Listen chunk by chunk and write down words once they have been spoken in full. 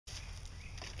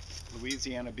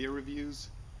Louisiana beer reviews.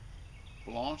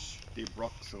 Blanche De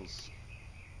Bruxelles.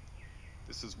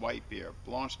 This is white beer.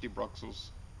 Blanche de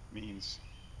Bruxelles means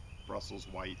Brussels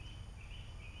white,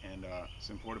 and it's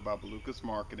imported by Belucas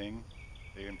Marketing.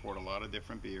 They import a lot of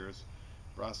different beers.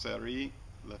 Brasserie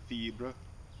La Fibre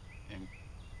in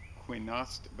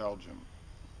Quinast, Belgium.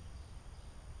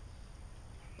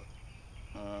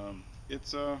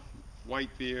 It's a white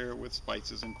beer with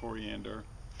spices and coriander.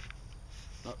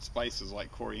 Spices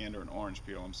like coriander and orange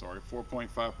peel, I'm sorry.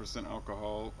 4.5%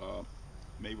 alcohol,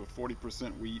 made with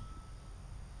 40% wheat.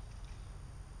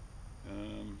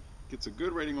 Gets a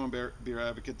good rating on Beer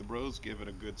Advocate. The bros give it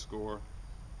a good score.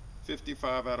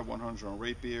 55 out of 100 on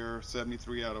Rate Beer,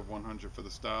 73 out of 100 for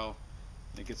the style.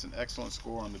 It gets an excellent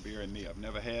score on the Beer and Me. I've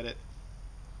never had it.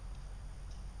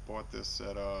 Bought this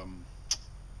at, I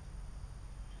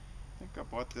think I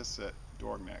bought this at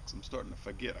Dorgnac's. I'm starting to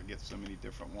forget. I get so many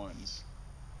different ones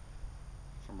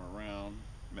from around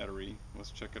Metairie.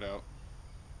 Let's check it out.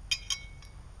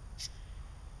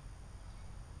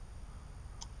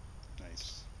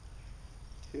 Nice.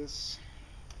 Hiss.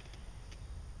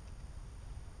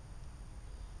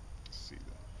 Let's see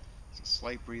that. It's a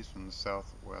slight breeze from the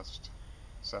southeast.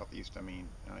 I mean,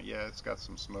 yeah, it's got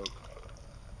some smoke.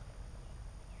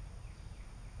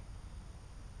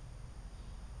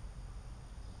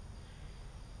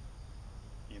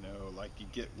 You know, like you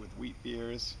get with wheat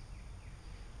beers,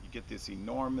 you get this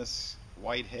enormous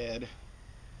white head,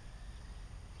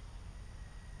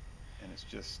 and it's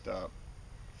just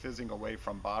fizzing away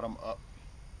from bottom up,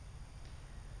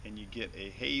 and you get a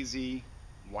hazy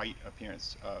white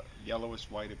appearance, yellowish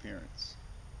white appearance.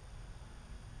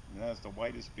 And that's the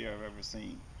whitest beer I've ever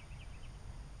seen.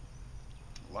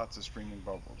 Lots of streaming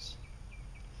bubbles.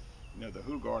 You know, the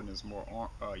Hoegaarden is more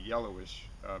yellowish,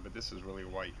 but this is really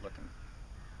white looking.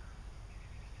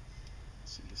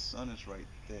 Let's see, the sun is right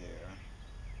there.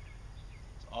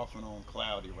 It's off and on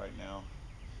cloudy right now.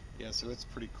 Yeah, so it's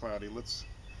pretty cloudy. Let's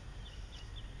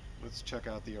check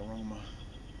out the aroma.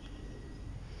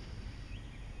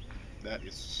 That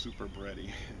is super bready,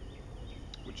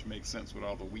 which makes sense with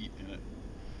all the wheat in it.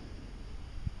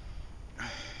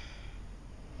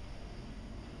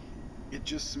 It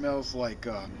just smells like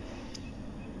that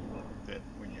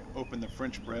when you open the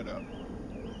French bread up.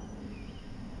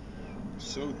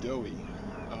 So doughy.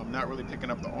 Not really picking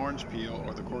up the orange peel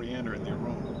or the coriander in the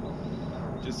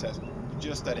aroma. Just has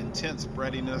just that intense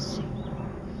breadiness.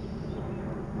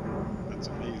 That's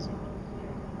amazing.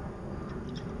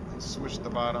 Let's switch the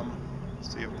bottom,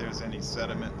 see if there's any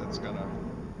sediment that's gonna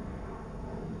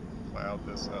cloud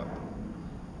this up.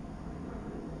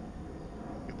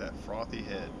 Look at that frothy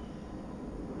head.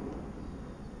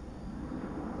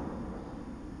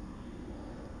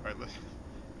 All right,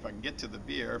 if I can get to the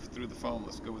beer through the foam,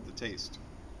 let's go with the taste.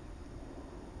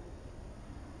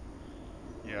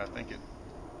 Yeah, I think it,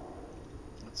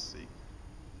 let's see.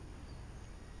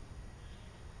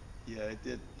 Yeah, it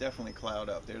did definitely cloud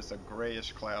up. There's a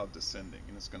grayish cloud descending,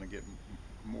 and it's going to get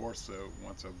more so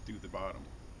once I do the bottom.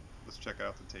 Let's check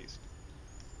out the taste.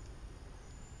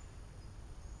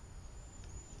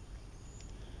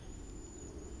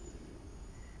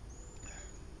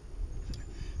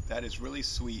 That is really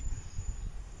sweet,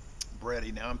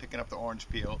 bready. Now I'm picking up the orange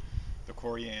peel, the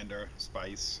coriander,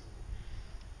 spice.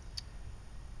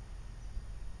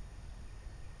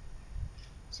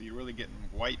 So you're really getting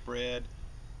white bread,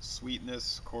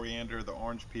 sweetness, coriander, the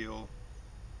orange peel.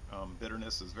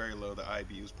 Bitterness is very low. The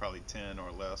IBU is probably 10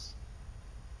 or less.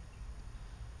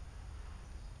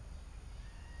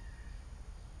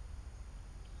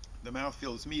 The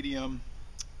mouthfeel is medium.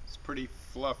 It's pretty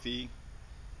fluffy.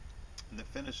 And the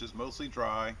finish is mostly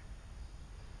dry.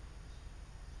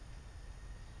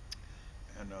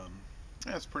 And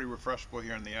yeah, it's pretty refreshable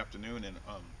here in the afternoon, and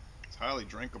it's highly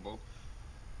drinkable.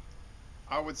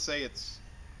 I would say it's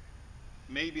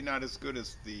maybe not as good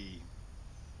as the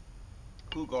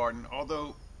Hoegaarden,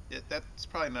 although that's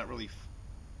probably not really.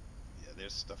 Yeah,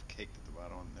 there's stuff caked at the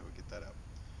bottom. I'll never get that out.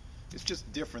 It's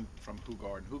just different from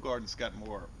Hoegaarden. Hoegaarden's got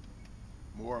more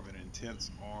of an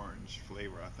intense orange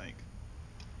flavor, I think.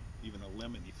 Even a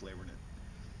lemony flavor in it.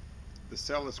 The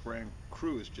Celis Grand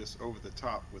Cru is just over the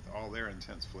top with all their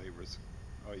intense flavors.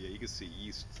 Oh yeah, you can see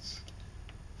yeasts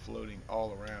floating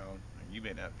all around. You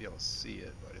may not be able to see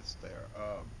it, but it's there.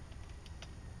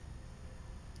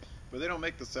 But they don't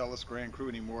make the Celis Grand Cru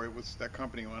anymore. It was that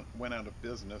company went out of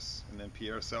business, and then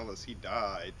Pierre Celis, he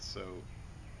died, so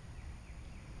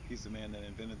he's the man that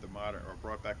invented the modern, or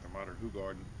brought back the modern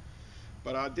Hoegaarden.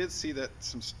 But I did see that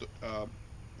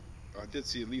I did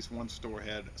see at least one store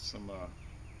had some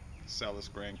Celis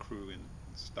Grand Cru in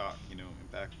stock, you know, in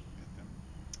back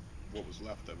what was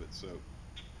left of it. So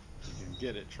if you can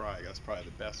get it, try it. That's probably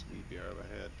the best wheat beer I ever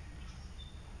had,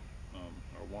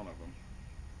 or one of them.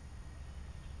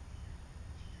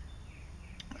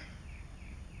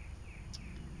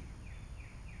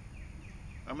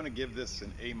 I'm going to give this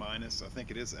an A minus. I think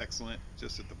it is excellent,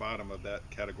 just at the bottom of that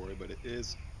category, but it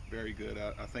is very good.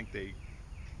 I think they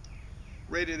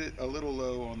rated it a little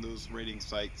low on those rating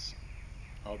sites,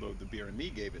 although the Beer and Me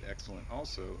gave it excellent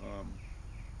also.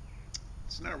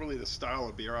 It's not really the style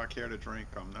of beer I care to drink.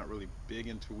 I'm not really big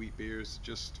into wheat beers.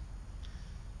 Just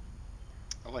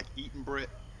I like eating bread.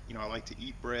 I like to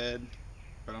eat bread,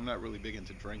 but I'm not really big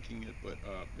into drinking it. But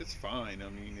it's fine. I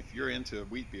mean, if you're into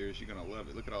wheat beers, you're gonna love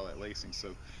it. Look at all that lacing.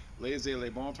 So, Laissez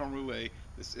Le Bon Temps Roulé.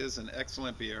 This is an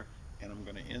excellent beer, and I'm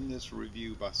gonna end this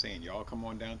review by saying, y'all come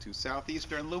on down to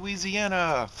southeastern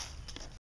Louisiana.